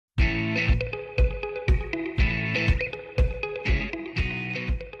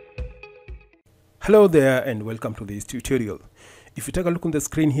Hello there and welcome to this tutorial. If you take a look on the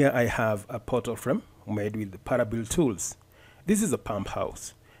screen here, I have a portal frame made with the Parabuild tools. This is a pump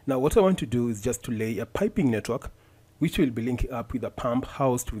house. Now what I want to do is just to lay a piping network which will be linking up with a pump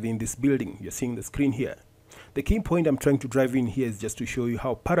housed within this building. You're seeing the screen here. The key point I'm trying to drive in here is just to show you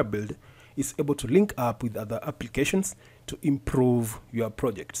how Parabuild is able to link up with other applications to improve your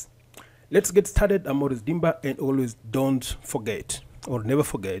projects. Let's get started. I'm Maurice Dimba, and always don't forget or never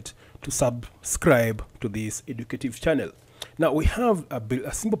forget to subscribe to this educative channel. Now we have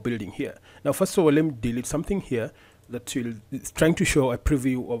a simple building here. Now first of all, let me delete something here that is trying to show a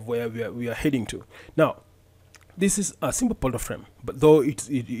preview of where we are heading to. Now this is a simple portal frame, but though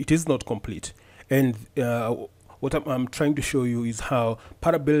it is not complete. And what I'm trying to show you is how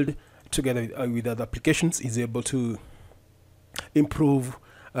Parabuild together with other applications is able to improve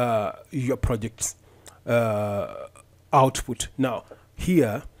your project's output. Now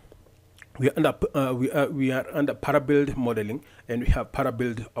here we are under Parabuild modeling, and we have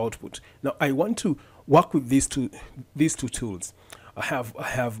Parabuild output. Now I want to work with these two tools. I have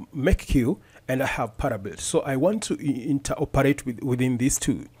MakeQ and I have Parabuild. So I want to interoperate within these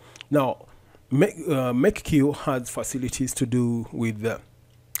two. Now MakeQ has facilities to do with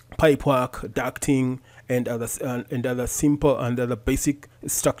pipe work, ducting, and other simple and other basic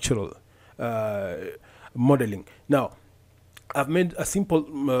structural modeling. Now I've made a simple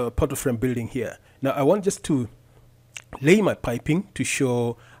portal frame building here. Now I want just to lay my piping to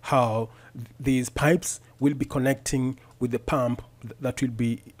show how these pipes will be connecting with the pump that will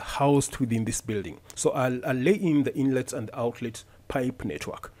be housed within this building. So I'll lay in the inlets and outlet pipe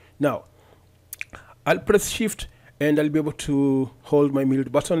network. Now I'll press shift and I'll be able to hold my middle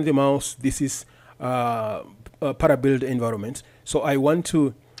button on the mouse. This is a Parabuild environment. So I want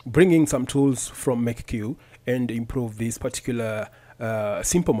to bring in some tools from MakeQ and improve this particular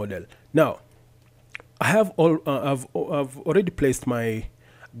simple model. Now I've already placed my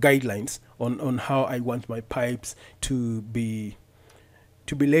guidelines on how I want my pipes to be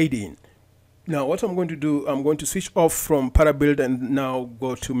laid in. Now what I'm going to do, I'm going to switch off from Parabuild and now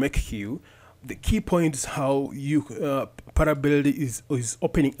go to MakeQ. The key point is how you Parabuild is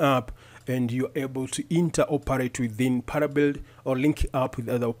opening up, and you're able to interoperate within Parabuild or link up with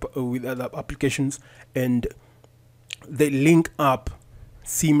other applications, and they link up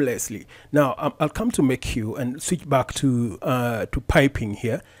seamlessly. Now I'll come to MakeQ and switch back to piping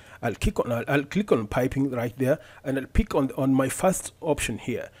here. I'll click on piping right there, and I'll pick on my first option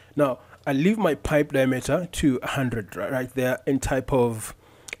here. Now I'll leave my pipe diameter to 100 right there, and type of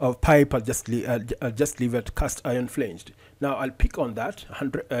pipe I'll just leave it cast iron flanged. Now I'll pick on that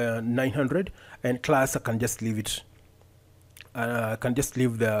 900, and class I can just leave it. I can just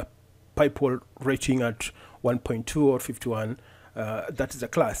leave the pipe wall rating at 1.2 or 51. That is a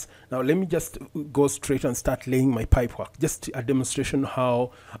class. Now let me just go straight and start laying my pipe work. Just a demonstration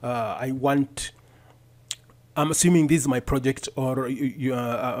how I want. I'm assuming this is my project, or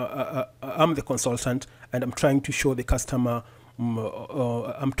I'm the consultant, and I'm trying to show the customer.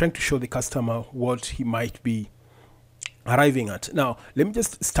 I'm trying to show the customer what he might be arriving at. Now let me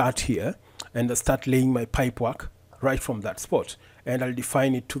just start here and start laying my pipe work right from that spot, and I'll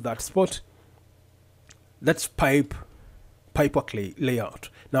define it to that spot. That's pipe work layout.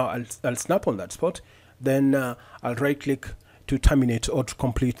 Now I'll snap on that spot, then I'll right click to terminate or to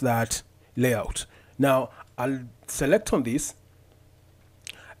complete that layout. Now I'll select on this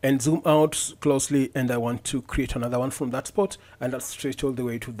and zoom out closely, and I want to create another one from that spot, and I'll stretch all the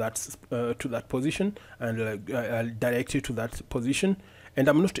way to that position, and I'll direct it to that position, and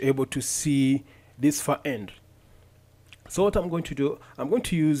I'm not able to see this far end. So what I'm going to do, I'm going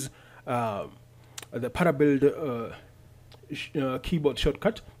to use the Parabuild keyboard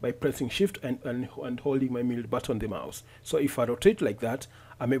shortcut by pressing shift and holding my middle button on the mouse. So if I rotate like that,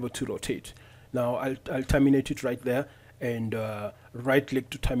 I'm able to rotate. Now I'll terminate it right there, and right click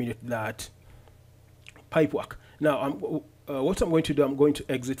to terminate that pipe work. Now what I'm going to do, I'm going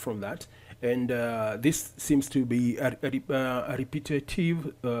to exit from that, and this seems to be a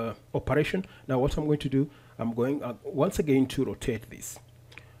repetitive operation. Now what I'm going to do, I'm going once again to rotate this.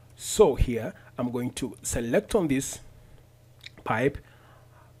 So here I'm going to select on this pipe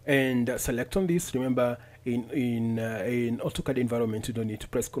and select on this. Remember, in AutoCAD environment, you don't need to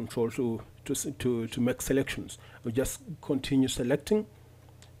press Control to make selections. We just continue selecting,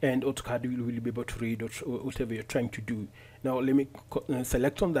 and AutoCAD will be able to read whatever you're trying to do. Now let me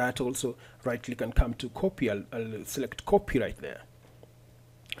select on that. Also right click and come to copy. I'll select copy right there.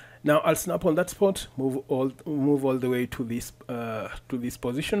 Now I'll snap on that spot, move all the way to this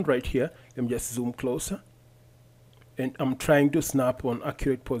position right here. Let me just zoom closer. and I'm trying to snap on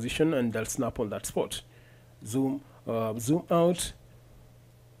accurate position, and I'll snap on that spot. Zoom out,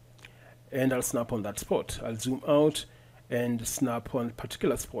 and I'll snap on that spot. I'll zoom out and snap on a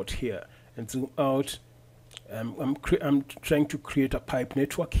particular spot here, and zoom out. I'm trying to create a pipe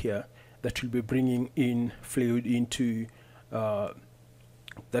network here that will be bringing in fluid into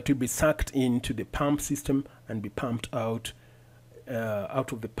that will be sucked into the pump system and be pumped out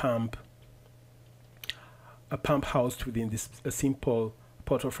of the pump, a pump housed within this simple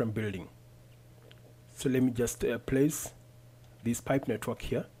portal frame building. So let me just place this pipe network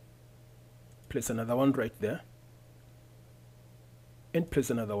here, place another one right there, and place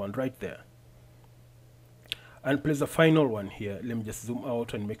another one right there, and place the final one here. Let me just zoom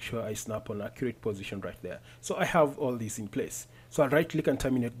out and make sure I snap on accurate position right there. So I have all these in place. So I'll right click and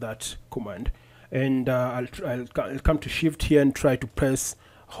terminate that command, and I'll come to shift here and try to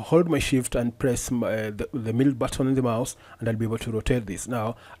hold my shift and press the middle button on the mouse, and I'll be able to rotate this.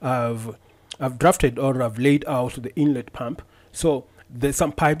 Now I've drafted, or I've laid out the inlet pump. So there's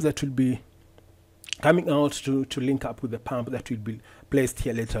some pipes that will be coming out to link up with the pump that will be placed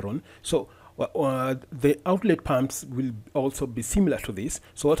here later on. So the outlet pumps will also be similar to this.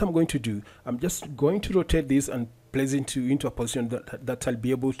 So what I'm going to do, I'm just going to rotate this and place it into a position that I'll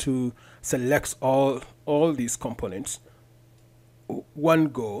be able to select all these components one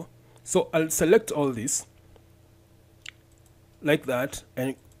go. So I'll select all this like that,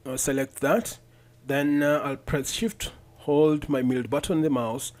 and select that. Then I'll press shift, hold my middle button on the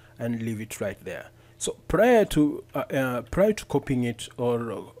mouse, and leave it right there. So prior to copying it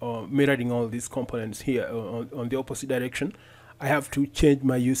or mirroring all these components here on the opposite direction, I have to change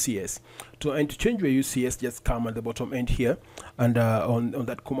my UCS. And to change my UCS, just come at the bottom end here, and on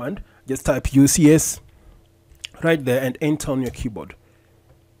that command, just type UCS right there and enter on your keyboard.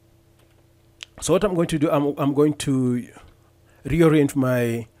 So what I'm going to do, I'm going to reorient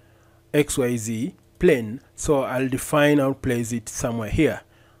my XYZ plane. So I'll define, I'll place it somewhere here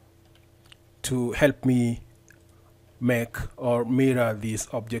to help me make or mirror these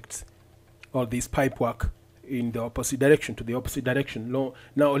objects or this pipe work in the opposite direction, to the opposite direction.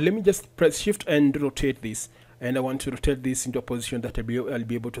 Now let me just press shift and rotate this, and I want to rotate this into a position that I'll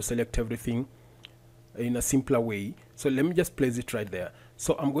be able to select everything in a simpler way. So let me just place it right there.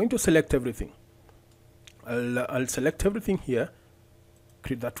 So I'm going to select everything. I'll select everything here,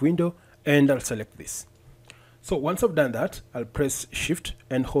 create that window, and I'll select this. So once I've done that, I'll press shift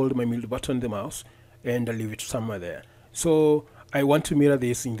and hold my middle button on the mouse, and I'll leave it somewhere there. So I want to mirror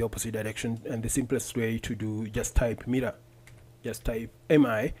this in the opposite direction, and the simplest way to do, just type mirror, just type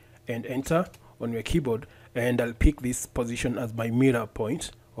MI and enter on your keyboard, and I'll pick this position as my mirror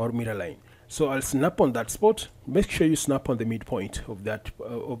point or mirror line. So I'll snap on that spot. Make sure you snap on the midpoint of that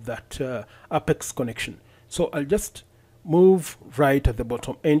apex connection. So I'll just move right at the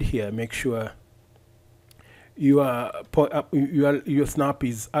bottom end here. Make sure your snap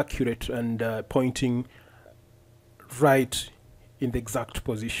is accurate and pointing right in the exact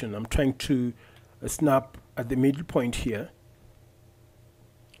position. I'm trying to snap at the middle point here,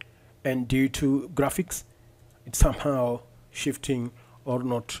 and due to graphics, it's somehow shifting or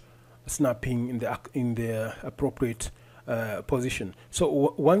not snapping in the appropriate position.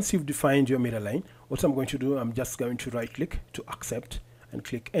 So once you've defined your mirror line, what I'm going to do, I'm just going to right click to accept and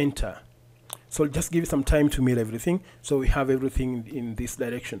click enter. So I'll just give it some time to mirror everything, so we have everything in this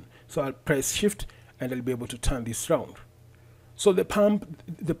direction. So I'll press shift and I'll be able to turn this round. So the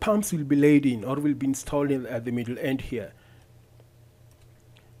pumps will be laid in or will be installed at the middle end here.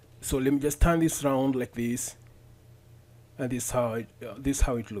 So let me just turn this round like this, and this is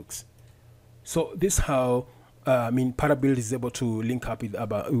how it looks. So this is how Parabuild is able to link up with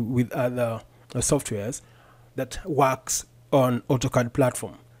other softwares that works on AutoCAD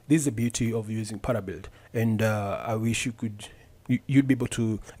platform. This is the beauty of using Parabuild, and I wish you'd be able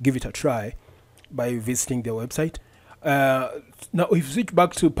to give it a try by visiting their website. Now if you switch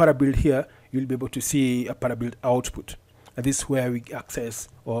back to Parabuild here, you'll be able to see a Parabuild output, and this is where we access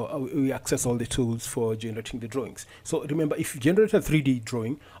all the tools for generating the drawings. So remember, if you generate a 3D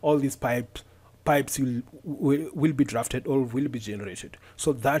drawing, all these pipes will be drafted or will be generated.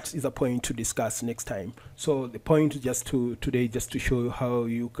 So that is a point to discuss next time. So the point today just to show you how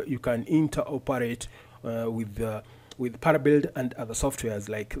you can interoperate with Parabuild and other softwares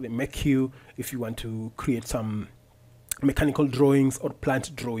like the MakeU if you want to create some mechanical drawings or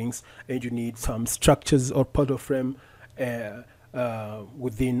plant drawings and you need some structures or portal frame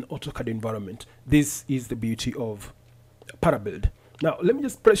within AutoCAD environment. This is the beauty of Parabuild. Now let me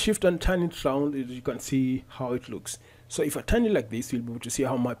just press shift and turn it around. You can see how it looks. So if I turn it like this, you'll be able to see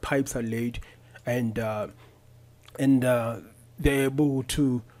how my pipes are laid, and and they're able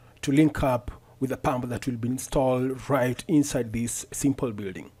to link up with a pump that will be installed right inside this simple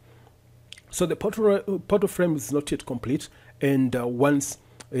building. So the portal frame is not yet complete, and once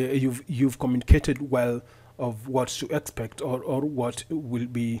you've communicated well of what to expect, or what will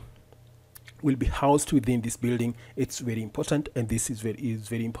be housed within this building, it's very important, and this is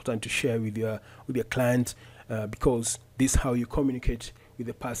very important to share with your client, because this is how you communicate with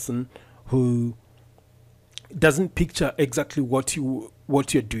the person who doesn't picture exactly what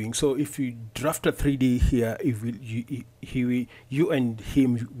you're doing. So if you draft a 3D here, you and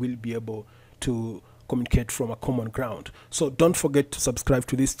him will be able to communicate from a common ground. So don't forget to subscribe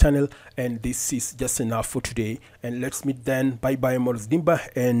to this channel, and this is just enough for today, and let's meet then. Bye bye, Morris Dimba,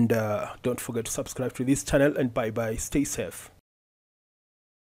 and don't forget to subscribe to this channel, and bye bye, stay safe.